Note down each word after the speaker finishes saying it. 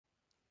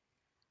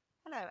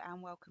Hello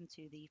and welcome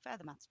to the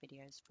further maths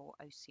videos for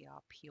OCR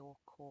Pure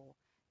Core.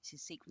 This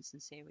is sequence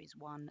and series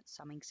 1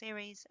 summing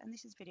series, and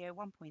this is video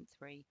 1.3,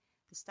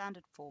 the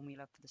standard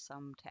formula for the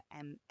sum to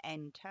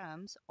n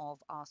terms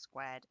of r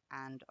squared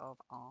and of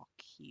r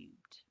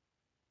cubed.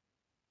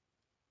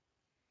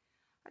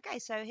 Okay,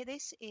 so here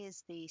this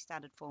is the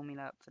standard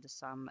formula for the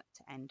sum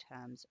to n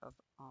terms of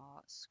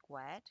r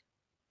squared.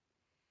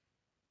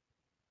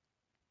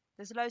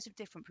 There's loads of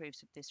different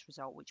proofs of this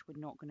result which we're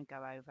not going to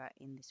go over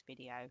in this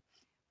video.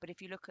 But if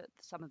you look at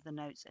some of the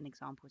notes and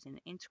examples in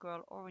the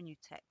integral or in your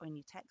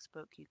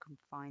textbook, you can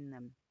find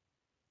them.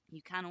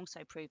 You can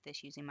also prove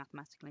this using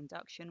mathematical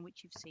induction,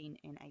 which you've seen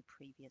in a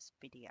previous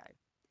video.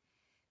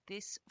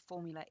 This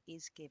formula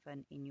is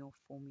given in your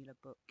formula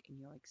book in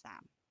your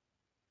exam.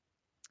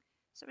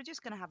 So we're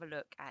just going to have a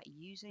look at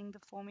using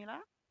the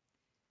formula.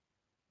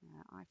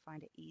 I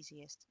find it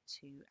easiest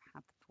to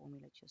have the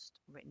formula just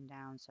written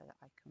down so that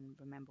I can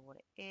remember what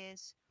it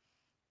is,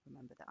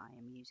 remember that I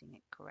am using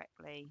it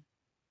correctly.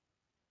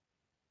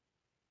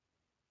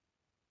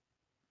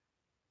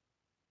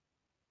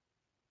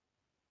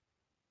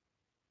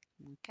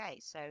 Okay,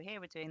 so here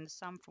we're doing the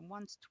sum from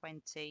 1 to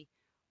 20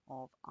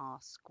 of r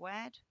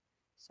squared.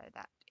 So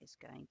that is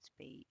going to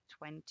be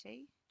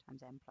 20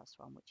 times n plus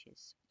 1, which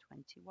is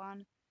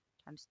 21,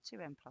 times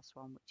 2n plus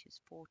 1, which is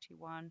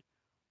 41,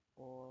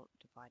 or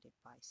divided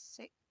by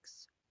 6,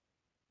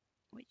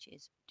 which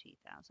is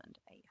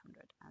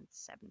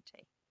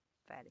 2,870.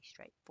 Fairly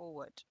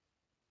straightforward.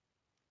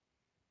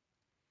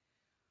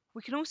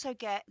 We can also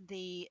get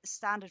the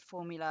standard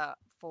formula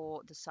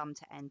for the sum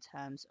to n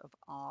terms of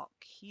r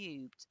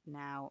cubed.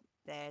 Now,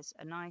 there's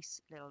a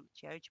nice little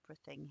GeoGebra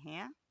thing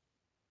here.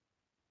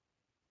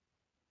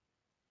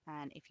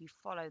 And if you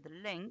follow the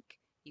link,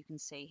 you can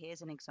see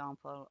here's an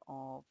example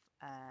of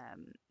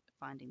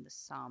finding the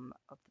sum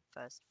of the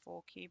first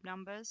 4 cube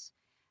numbers.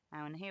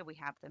 And here we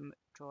have them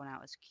drawn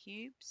out as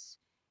cubes.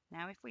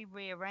 Now, if we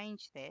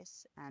rearrange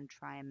this and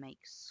try and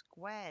make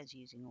squares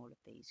using all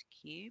of these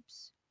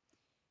cubes,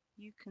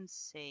 you can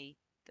see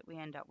that we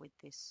end up with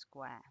this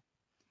square,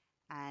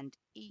 and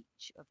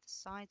each of the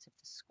sides of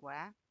the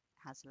square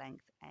has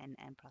length n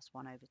plus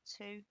 1 over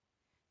 2.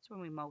 So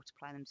when we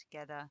multiply them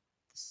together,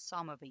 the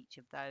sum of each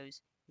of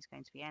those is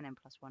going to be n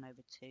plus 1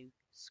 over 2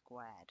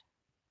 squared.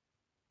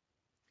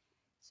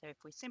 So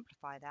if we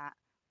simplify that,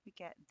 we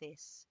get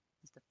this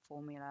as the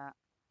formula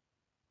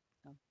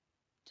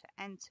to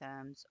n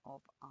terms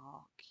of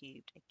r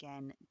cubed,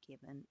 again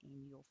given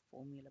in your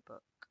formula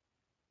book.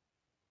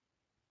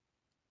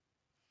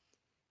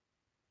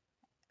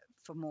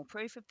 For more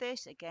proof of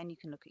this, again, you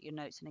can look at your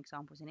notes and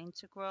examples in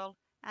integral,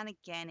 and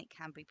again, it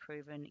can be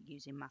proven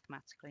using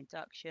mathematical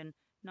induction,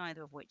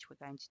 neither of which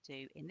we're going to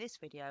do in this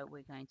video.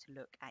 We're going to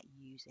look at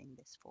using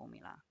this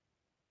formula.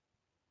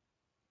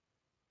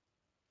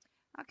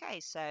 Okay,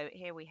 so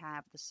here we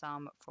have the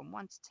sum from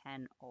 1 to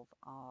 10 of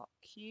r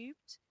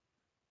cubed.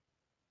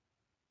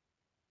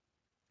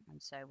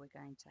 And so we're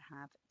going to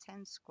have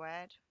 10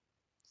 squared,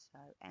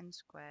 so n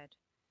squared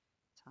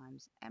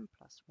times n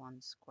plus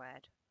 1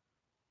 squared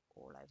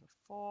all over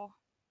 4.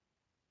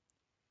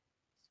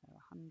 So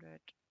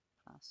 100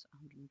 plus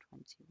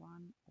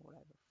 121 all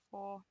over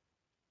 4,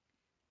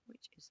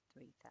 which is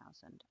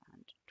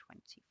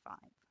 3,025.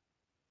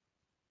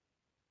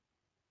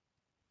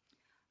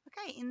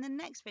 Okay, in the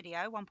next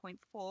video,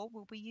 1.4,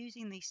 we'll be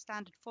using the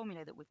standard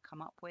formula that we've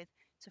come up with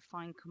to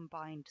find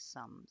combined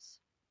sums.